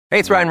Hey,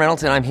 it's Ryan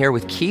Reynolds, and I'm here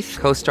with Keith,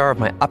 co-star of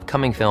my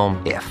upcoming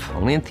film, If,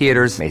 only in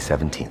theaters May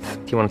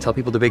 17th. Do you want to tell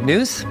people the big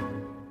news?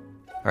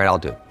 All right, I'll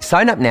do it.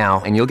 Sign up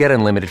now and you'll get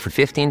unlimited for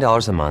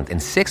 $15 a month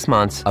and 6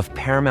 months of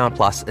Paramount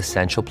Plus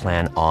Essential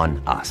Plan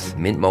on us.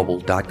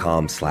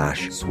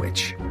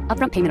 MintMobile.com/switch.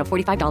 Upfront payment of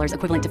 $45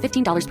 equivalent to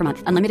 $15 per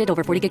month. Unlimited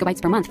over 40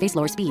 gigabytes per month. Face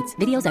lower speeds.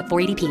 Videos at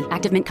 480p.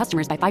 Active Mint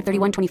customers by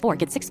 531.24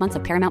 get 6 months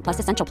of Paramount Plus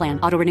Essential Plan.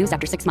 Auto renews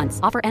after 6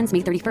 months. Offer ends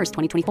May 31st,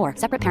 2024.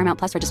 Separate Paramount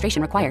Plus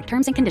registration required.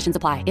 Terms and conditions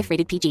apply if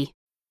rated PG.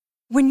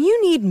 When you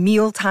need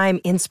mealtime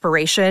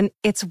inspiration,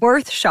 it's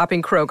worth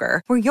shopping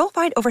Kroger, where you'll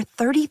find over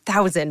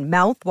 30,000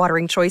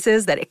 mouth-watering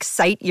choices that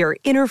excite your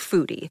inner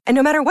foodie. And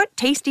no matter what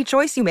tasty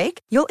choice you make,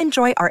 you'll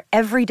enjoy our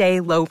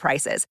everyday low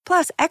prices,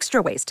 plus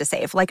extra ways to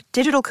save, like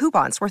digital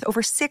coupons worth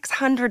over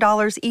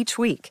 $600 each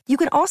week. You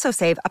can also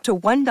save up to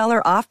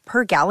 $1 off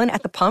per gallon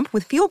at the pump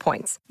with fuel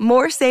points.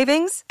 More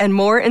savings and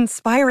more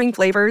inspiring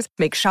flavors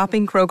make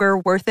shopping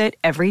Kroger worth it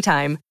every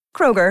time.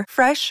 Kroger,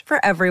 fresh for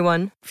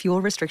everyone.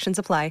 Fuel restrictions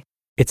apply.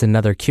 It's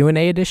another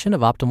Q&A edition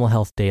of Optimal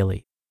Health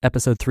Daily,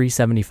 episode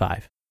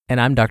 375,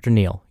 and I'm Dr.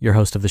 Neil, your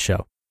host of the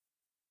show.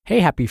 Hey,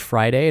 happy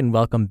Friday, and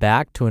welcome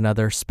back to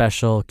another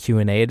special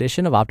Q&A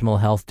edition of Optimal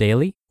Health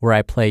Daily, where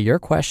I play your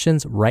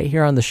questions right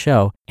here on the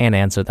show and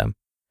answer them.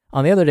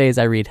 On the other days,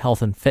 I read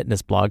health and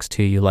fitness blogs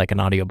to you like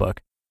an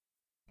audiobook.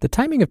 The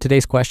timing of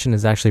today's question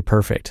is actually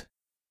perfect.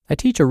 I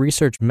teach a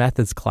research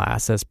methods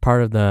class as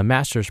part of the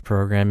master's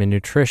program in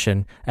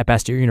nutrition at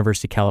Bastyr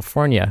University,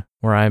 California,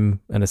 where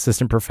I'm an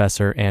assistant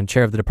professor and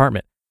chair of the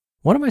department.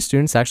 One of my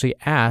students actually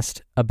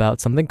asked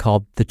about something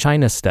called the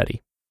China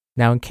study.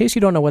 Now, in case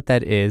you don't know what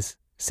that is,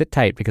 sit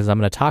tight because I'm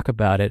going to talk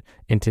about it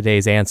in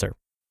today's answer.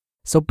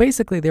 So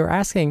basically, they were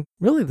asking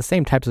really the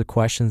same types of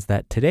questions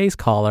that today's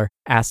caller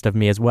asked of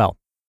me as well.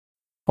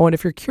 Oh, and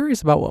if you're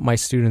curious about what my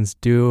students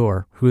do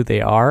or who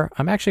they are,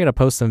 I'm actually going to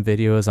post some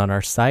videos on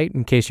our site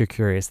in case you're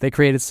curious. They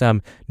created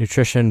some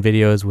nutrition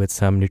videos with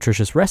some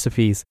nutritious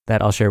recipes that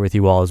I'll share with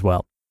you all as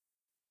well.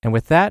 And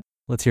with that,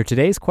 let's hear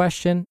today's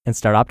question and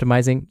start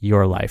optimizing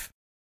your life.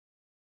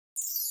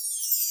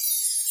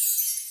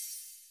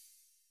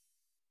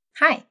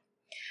 Hi.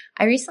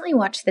 I recently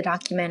watched the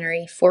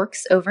documentary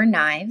Forks Over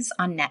Knives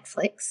on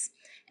Netflix.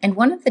 And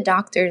one of the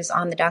doctors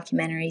on the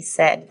documentary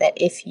said that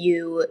if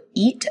you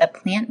eat a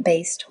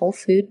plant-based whole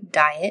food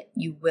diet,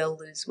 you will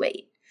lose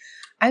weight.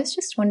 I was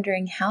just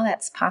wondering how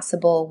that's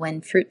possible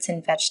when fruits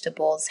and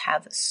vegetables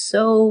have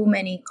so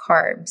many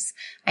carbs.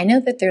 I know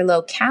that they're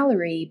low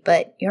calorie,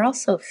 but you're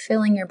also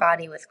filling your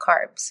body with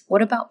carbs.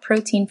 What about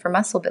protein for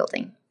muscle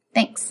building?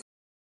 Thanks.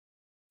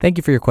 Thank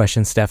you for your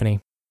question,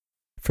 Stephanie.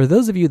 For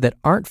those of you that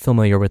aren't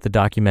familiar with the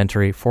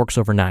documentary Forks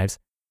Over Knives,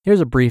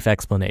 here's a brief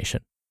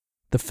explanation.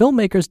 The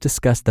filmmakers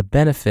discuss the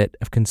benefit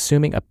of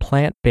consuming a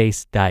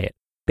plant-based diet,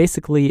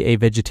 basically a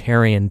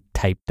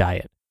vegetarian-type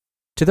diet.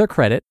 To their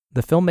credit,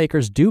 the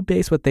filmmakers do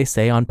base what they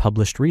say on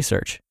published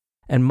research,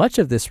 and much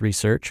of this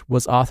research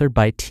was authored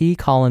by T.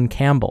 Colin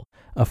Campbell,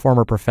 a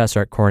former professor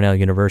at Cornell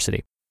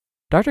University.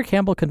 Dr.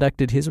 Campbell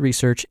conducted his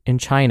research in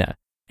China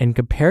and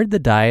compared the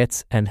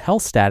diets and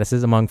health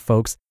statuses among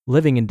folks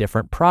living in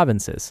different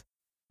provinces.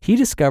 He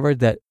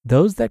discovered that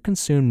those that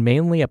consumed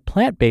mainly a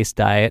plant-based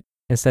diet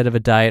instead of a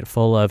diet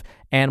full of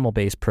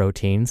animal-based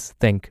proteins,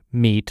 think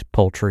meat,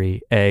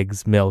 poultry,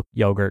 eggs, milk,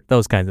 yogurt,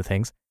 those kinds of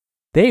things,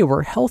 they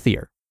were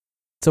healthier.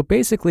 So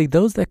basically,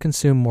 those that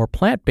consume more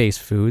plant-based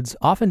foods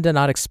often did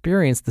not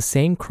experience the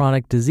same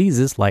chronic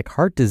diseases like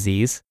heart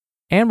disease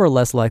and were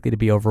less likely to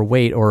be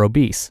overweight or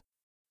obese.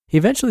 He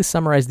eventually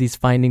summarized these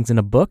findings in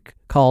a book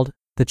called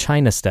The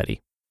China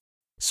Study.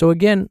 So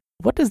again,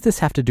 what does this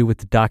have to do with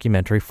the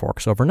documentary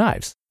Forks Over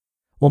Knives?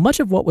 Well, much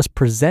of what was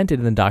presented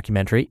in the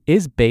documentary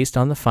is based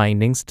on the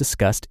findings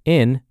discussed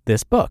in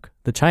this book,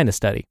 The China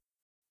Study.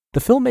 The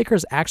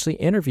filmmakers actually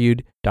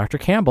interviewed Dr.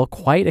 Campbell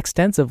quite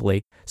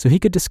extensively so he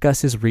could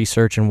discuss his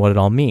research and what it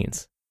all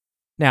means.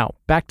 Now,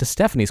 back to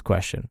Stephanie's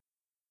question.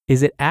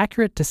 Is it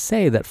accurate to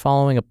say that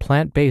following a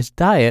plant-based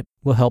diet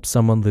will help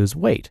someone lose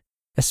weight,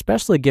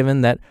 especially given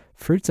that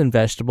fruits and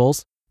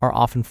vegetables are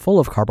often full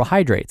of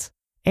carbohydrates?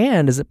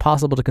 And is it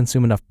possible to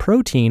consume enough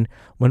protein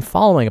when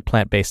following a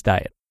plant-based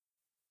diet?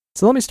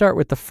 So let me start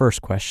with the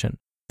first question.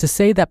 To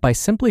say that by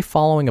simply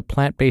following a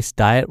plant-based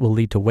diet will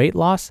lead to weight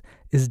loss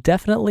is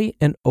definitely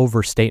an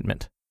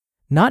overstatement.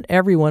 Not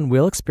everyone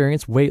will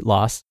experience weight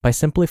loss by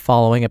simply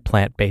following a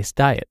plant-based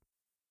diet.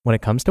 When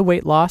it comes to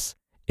weight loss,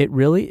 it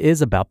really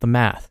is about the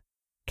math.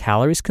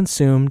 Calories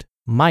consumed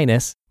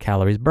minus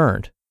calories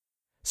burned.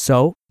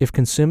 So, if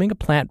consuming a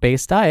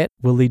plant-based diet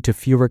will lead to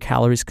fewer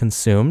calories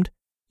consumed,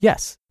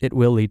 yes, it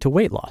will lead to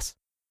weight loss.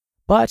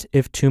 But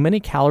if too many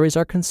calories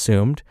are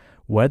consumed,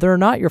 whether or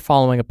not you're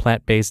following a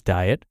plant-based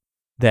diet,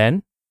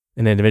 then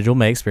an individual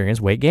may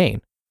experience weight gain.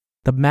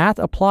 The math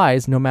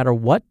applies no matter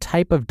what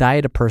type of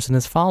diet a person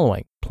is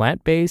following,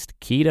 plant-based,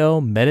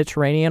 keto,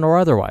 Mediterranean, or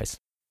otherwise.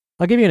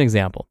 I'll give you an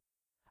example.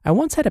 I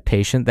once had a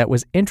patient that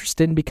was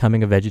interested in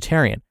becoming a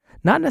vegetarian,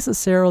 not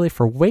necessarily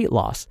for weight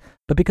loss,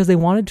 but because they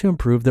wanted to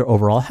improve their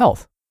overall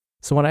health.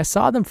 So when I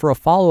saw them for a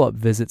follow-up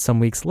visit some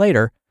weeks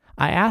later,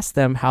 I asked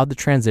them how the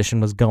transition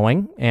was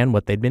going and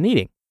what they'd been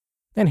eating.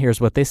 And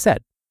here's what they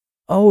said.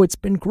 Oh, it's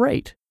been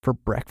great. For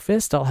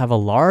breakfast, I'll have a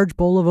large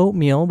bowl of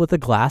oatmeal with a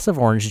glass of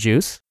orange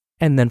juice.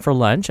 And then for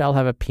lunch, I'll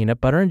have a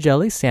peanut butter and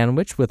jelly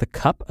sandwich with a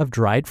cup of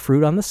dried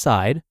fruit on the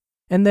side.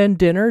 And then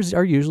dinners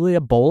are usually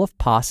a bowl of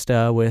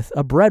pasta with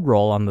a bread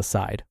roll on the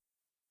side.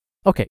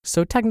 Okay,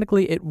 so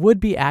technically it would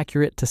be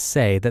accurate to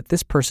say that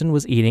this person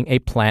was eating a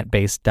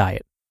plant-based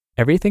diet.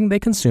 Everything they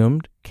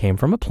consumed came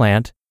from a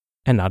plant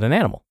and not an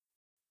animal.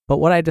 But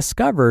what I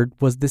discovered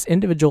was this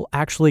individual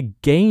actually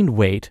gained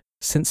weight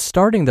since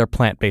starting their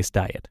plant-based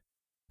diet.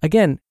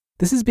 Again,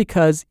 this is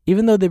because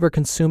even though they were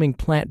consuming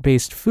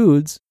plant-based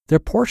foods, their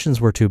portions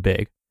were too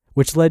big,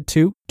 which led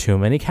to too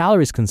many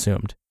calories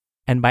consumed.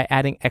 And by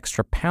adding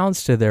extra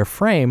pounds to their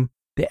frame,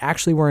 they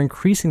actually were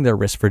increasing their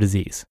risk for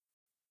disease.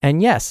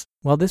 And yes,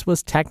 while this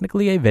was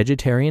technically a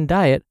vegetarian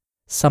diet,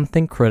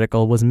 something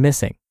critical was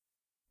missing.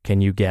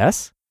 Can you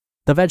guess?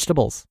 The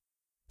vegetables.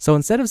 So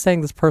instead of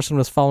saying this person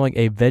was following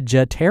a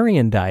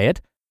vegetarian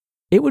diet,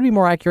 it would be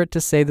more accurate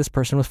to say this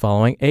person was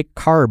following a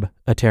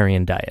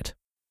carb-atarian diet.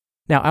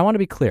 Now, I want to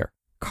be clear.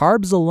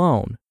 Carbs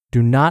alone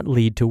do not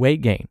lead to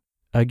weight gain.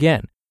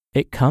 Again,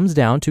 it comes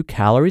down to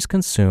calories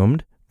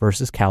consumed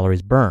versus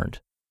calories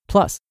burned.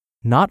 Plus,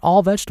 not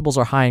all vegetables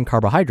are high in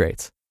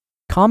carbohydrates.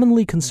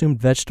 Commonly consumed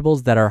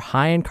vegetables that are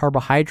high in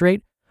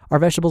carbohydrate are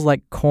vegetables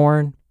like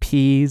corn,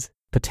 peas,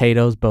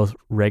 potatoes, both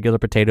regular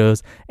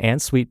potatoes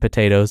and sweet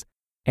potatoes,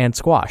 and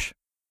squash.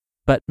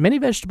 But many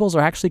vegetables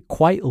are actually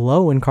quite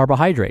low in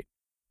carbohydrate.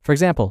 For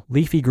example,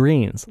 leafy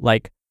greens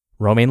like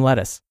romaine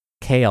lettuce,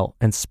 kale,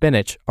 and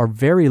spinach are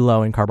very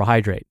low in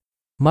carbohydrate.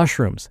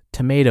 Mushrooms,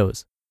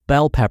 tomatoes,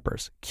 bell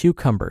peppers,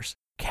 cucumbers,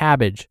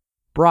 cabbage,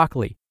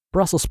 broccoli,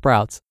 Brussels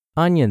sprouts,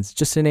 onions,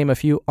 just to name a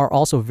few, are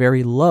also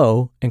very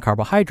low in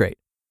carbohydrate.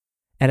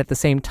 And at the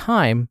same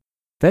time,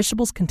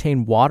 vegetables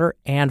contain water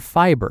and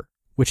fiber,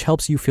 which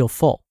helps you feel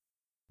full.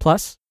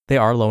 Plus, they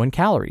are low in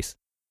calories.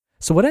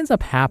 So what ends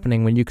up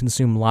happening when you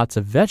consume lots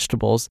of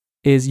vegetables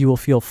is you will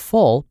feel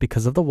full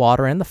because of the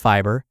water and the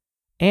fiber,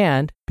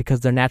 and because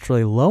they're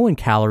naturally low in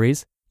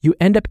calories, you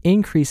end up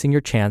increasing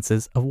your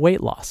chances of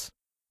weight loss.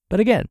 But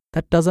again,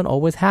 that doesn't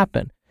always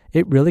happen.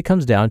 It really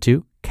comes down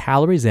to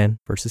calories in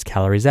versus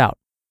calories out.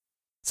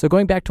 So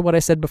going back to what I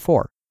said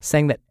before,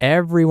 saying that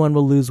everyone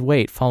will lose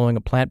weight following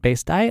a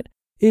plant-based diet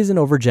is an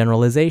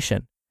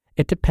overgeneralization.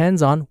 It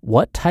depends on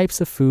what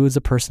types of foods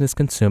a person is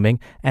consuming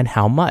and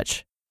how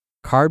much.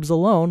 Carbs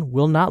alone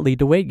will not lead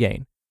to weight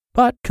gain,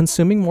 but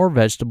consuming more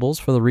vegetables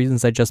for the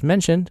reasons I just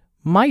mentioned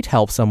might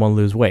help someone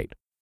lose weight.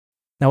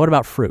 Now, what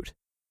about fruit?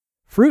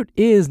 Fruit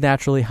is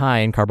naturally high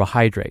in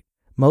carbohydrate,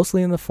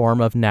 mostly in the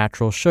form of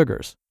natural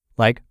sugars,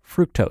 like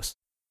fructose.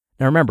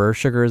 Now remember,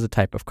 sugar is a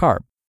type of carb.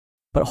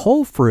 But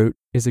whole fruit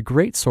is a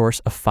great source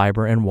of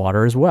fiber and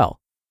water as well.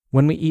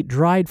 When we eat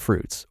dried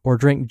fruits or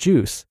drink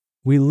juice,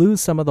 we lose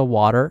some of the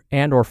water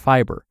and or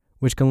fiber,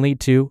 which can lead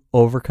to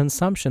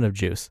overconsumption of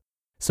juice.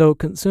 So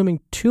consuming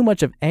too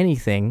much of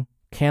anything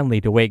can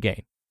lead to weight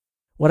gain.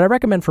 What I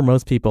recommend for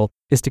most people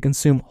is to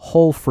consume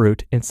whole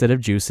fruit instead of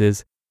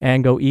juices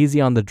and go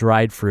easy on the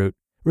dried fruit.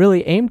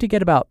 Really aim to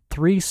get about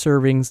 3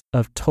 servings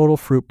of total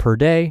fruit per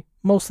day,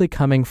 mostly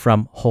coming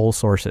from whole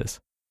sources.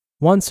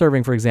 1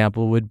 serving, for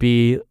example, would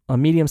be a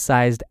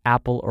medium-sized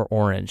apple or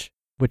orange,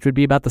 which would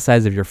be about the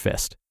size of your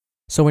fist.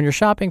 So when you're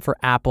shopping for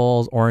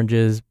apples,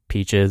 oranges,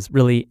 peaches,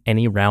 really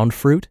any round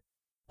fruit,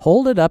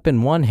 hold it up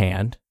in one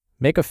hand,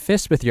 make a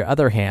fist with your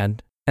other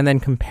hand, and then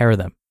compare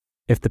them.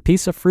 If the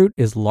piece of fruit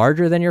is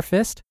larger than your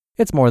fist,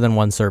 it's more than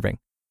 1 serving.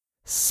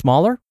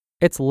 Smaller,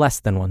 it's less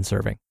than 1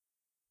 serving.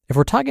 If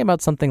we're talking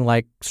about something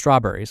like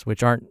strawberries,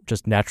 which aren't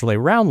just naturally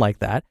round like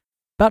that,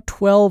 about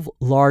 12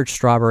 large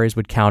strawberries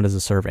would count as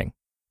a serving.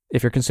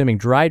 If you're consuming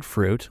dried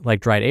fruit,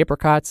 like dried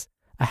apricots,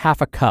 a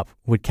half a cup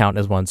would count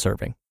as 1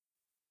 serving.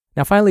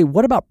 Now finally,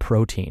 what about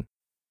protein?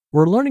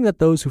 We're learning that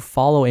those who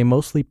follow a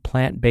mostly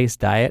plant-based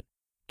diet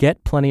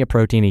get plenty of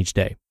protein each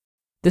day.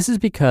 This is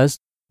because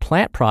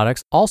plant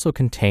products also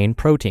contain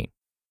protein.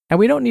 And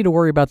we don't need to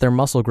worry about their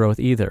muscle growth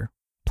either.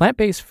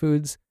 Plant-based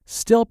foods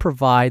still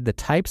provide the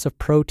types of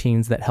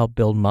proteins that help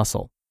build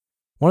muscle.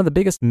 One of the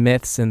biggest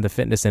myths in the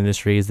fitness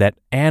industry is that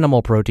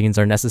animal proteins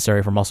are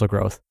necessary for muscle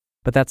growth,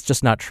 but that's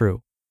just not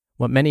true.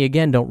 What many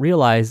again don't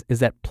realize is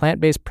that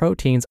plant-based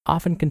proteins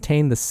often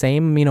contain the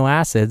same amino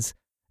acids,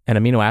 and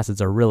amino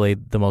acids are really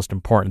the most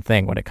important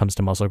thing when it comes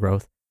to muscle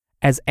growth,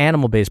 as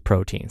animal-based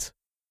proteins.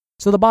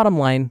 So the bottom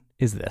line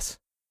is this.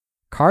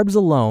 Carbs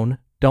alone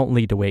don't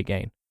lead to weight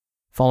gain.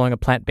 Following a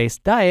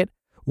plant-based diet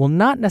will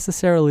not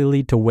necessarily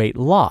lead to weight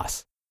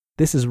loss.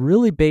 This is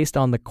really based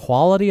on the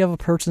quality of a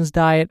person's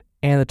diet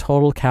and the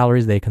total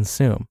calories they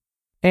consume.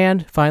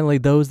 And finally,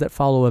 those that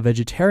follow a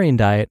vegetarian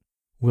diet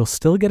will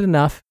still get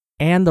enough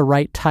and the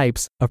right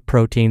types of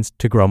proteins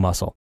to grow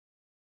muscle.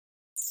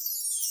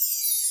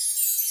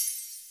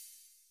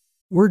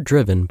 We're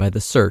driven by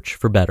the search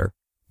for better,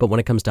 but when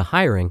it comes to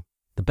hiring,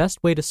 the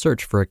best way to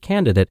search for a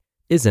candidate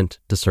isn't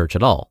to search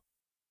at all.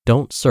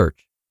 Don't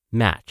search,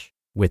 match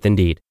with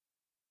Indeed.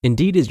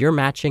 Indeed is your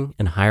matching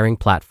and hiring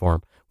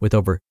platform with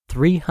over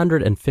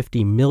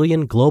 350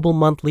 million global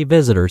monthly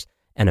visitors,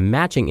 and a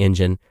matching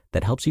engine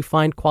that helps you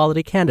find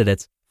quality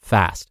candidates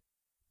fast.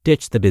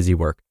 Ditch the busy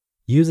work.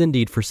 Use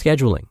Indeed for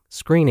scheduling,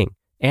 screening,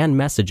 and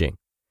messaging.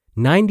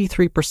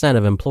 93%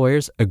 of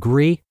employers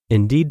agree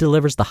Indeed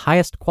delivers the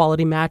highest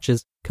quality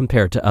matches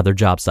compared to other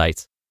job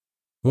sites.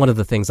 One of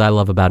the things I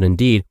love about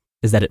Indeed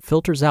is that it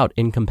filters out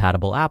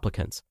incompatible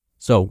applicants.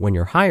 So when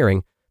you're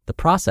hiring, the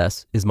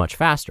process is much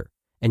faster,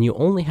 and you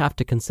only have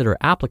to consider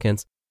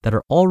applicants that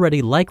are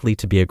already likely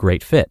to be a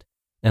great fit.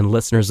 And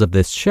listeners of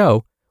this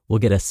show will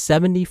get a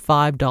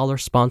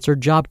 $75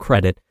 sponsored job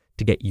credit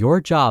to get your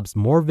jobs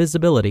more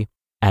visibility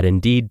at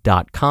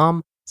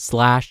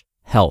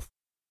Indeed.com/health.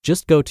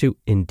 Just go to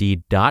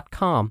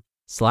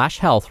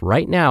Indeed.com/health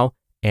right now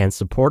and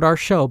support our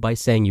show by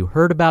saying you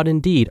heard about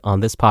Indeed on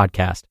this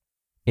podcast.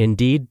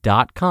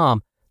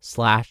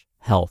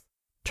 Indeed.com/health.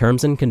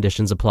 Terms and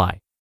conditions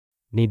apply.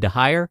 Need to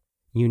hire?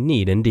 You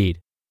need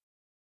Indeed.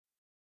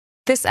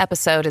 This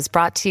episode is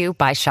brought to you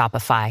by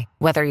Shopify.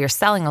 Whether you're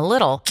selling a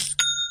little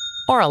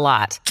or a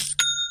lot,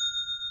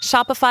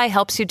 Shopify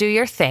helps you do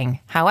your thing,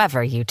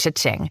 however you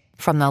cha-ching.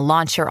 From the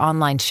launch your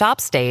online shop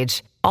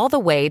stage, all the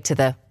way to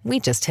the we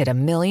just hit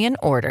 1 million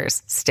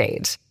orders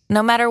stage.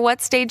 No matter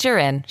what stage you're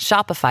in,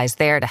 Shopify's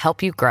there to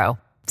help you grow.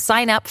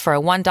 Sign up for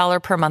a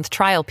 $1 per month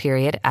trial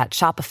period at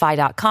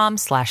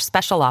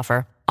shopify.com/special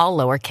offer, all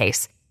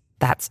lowercase.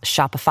 That's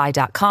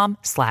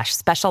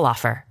shopify.com/special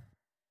offer.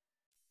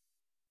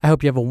 I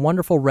hope you have a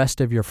wonderful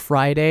rest of your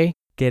Friday.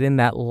 Get in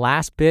that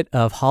last bit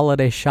of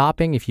holiday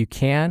shopping if you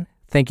can.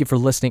 Thank you for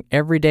listening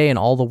every day and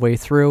all the way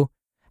through.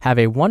 Have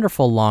a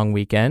wonderful long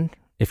weekend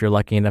if you're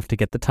lucky enough to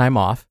get the time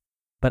off.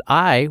 But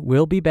I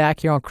will be back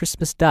here on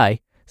Christmas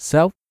Day,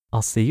 so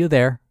I'll see you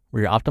there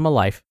where your optimal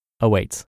life awaits.